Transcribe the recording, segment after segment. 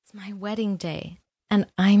It's my wedding day, and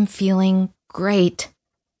I'm feeling great.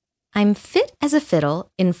 I'm fit as a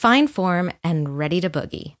fiddle, in fine form, and ready to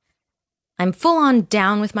boogie. I'm full on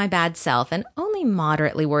down with my bad self and only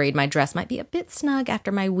moderately worried my dress might be a bit snug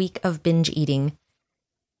after my week of binge eating.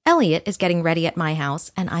 Elliot is getting ready at my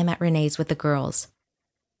house, and I'm at Renee's with the girls.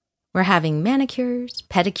 We're having manicures,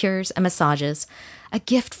 pedicures, and massages, a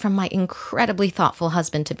gift from my incredibly thoughtful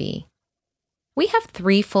husband-to-be. We have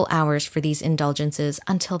 3 full hours for these indulgences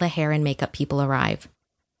until the hair and makeup people arrive.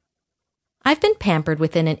 I've been pampered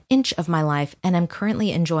within an inch of my life and am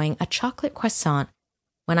currently enjoying a chocolate croissant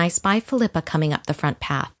when I spy Philippa coming up the front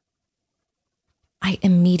path. I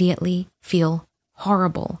immediately feel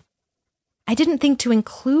horrible. I didn't think to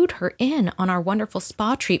include her in on our wonderful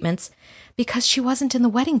spa treatments because she wasn't in the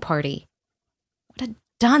wedding party. What a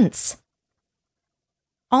dunce.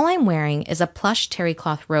 All I'm wearing is a plush terry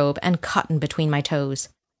cloth robe and cotton between my toes.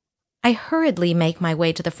 I hurriedly make my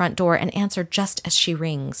way to the front door and answer just as she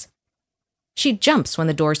rings. She jumps when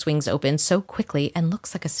the door swings open so quickly and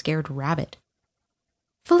looks like a scared rabbit.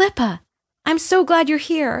 "Philippa, I'm so glad you're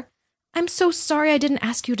here. I'm so sorry I didn't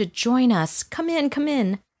ask you to join us. Come in, come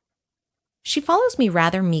in." She follows me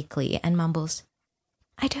rather meekly and mumbles,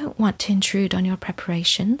 "I don't want to intrude on your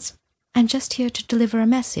preparations. I'm just here to deliver a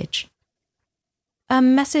message." "A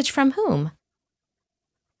message from whom?"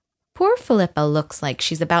 Poor Philippa looks like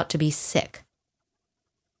she's about to be sick.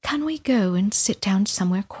 "Can we go and sit down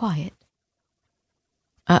somewhere quiet?"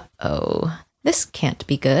 Uh-oh, this can't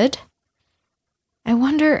be good. I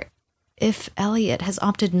wonder if Elliot has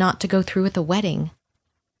opted not to go through with the wedding.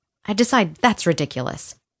 I decide that's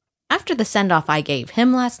ridiculous. After the send-off I gave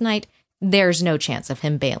him last night, there's no chance of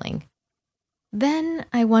him bailing. Then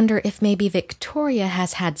I wonder if maybe Victoria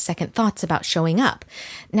has had second thoughts about showing up.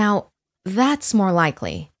 Now, that's more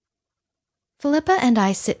likely. Philippa and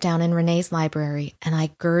I sit down in Renee's library, and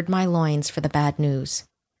I gird my loins for the bad news.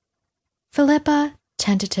 Philippa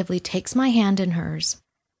tentatively takes my hand in hers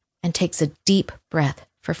and takes a deep breath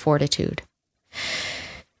for fortitude.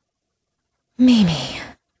 "Mimi,"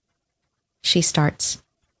 she starts.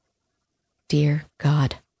 Dear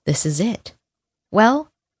God, this is it. Well,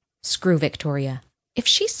 screw Victoria. If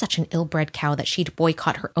she's such an ill-bred cow that she'd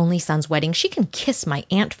boycott her only son's wedding, she can kiss my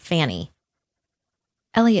Aunt Fanny.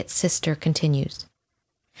 Elliot's sister continues.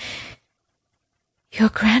 "Your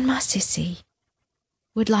Grandma Sissy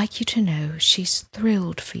would like you to know she's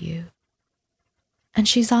thrilled for you, and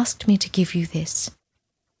she's asked me to give you this."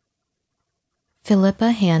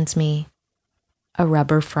 Philippa hands me a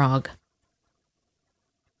rubber frog.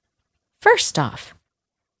 First off,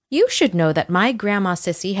 you should know that my Grandma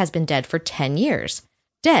Sissy has been dead for 10 years.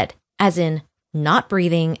 Dead, as in not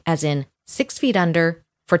breathing, as in 6 feet under,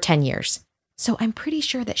 for 10 years. So I'm pretty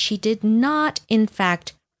sure that she did not, in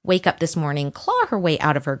fact, wake up this morning, claw her way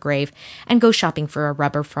out of her grave, and go shopping for a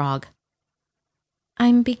rubber frog.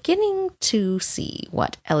 I'm beginning to see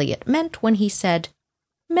what Elliot meant when he said,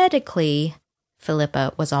 medically,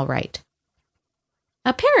 Philippa was all right.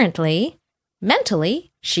 Apparently,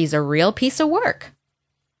 mentally, she's a real piece of work.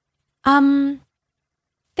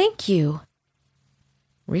 Thank you.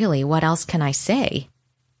 Really, what else can I say?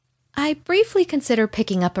 I briefly consider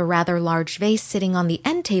picking up a rather large vase sitting on the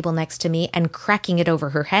end table next to me and cracking it over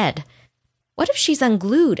her head. What if she's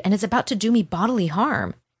unglued and is about to do me bodily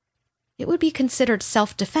harm? It would be considered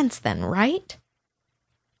self-defense then, right?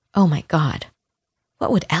 Oh my God.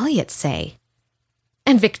 What would Elliot say?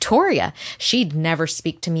 And Victoria, she'd never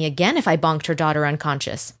speak to me again if I bonked her daughter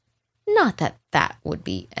unconscious. Not that that would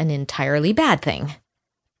be an entirely bad thing.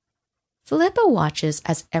 Philippa watches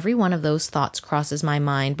as every one of those thoughts crosses my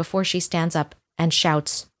mind before she stands up and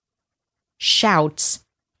shouts,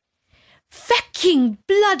 "Fecking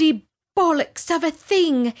bloody bollocks of a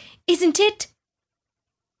thing, isn't it?"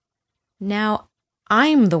 Now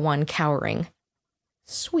I'm the one cowering.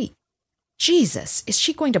 Sweet Jesus, is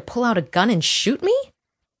she going to pull out a gun and shoot me?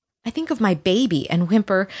 I think of my baby and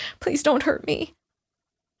whimper, "Please don't hurt me."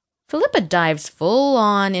 Philippa dives full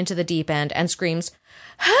on into the deep end and screams,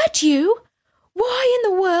 "Hurt you? Why in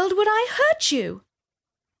the world would I hurt you?"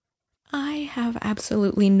 I have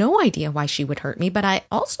absolutely no idea why she would hurt me, but I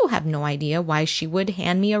also have no idea why she would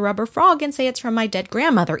hand me a rubber frog and say it's from my dead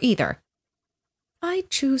grandmother either. I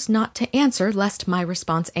choose not to answer lest my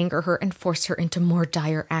response anger her and force her into more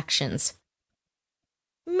dire actions.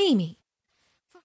 "Mimi,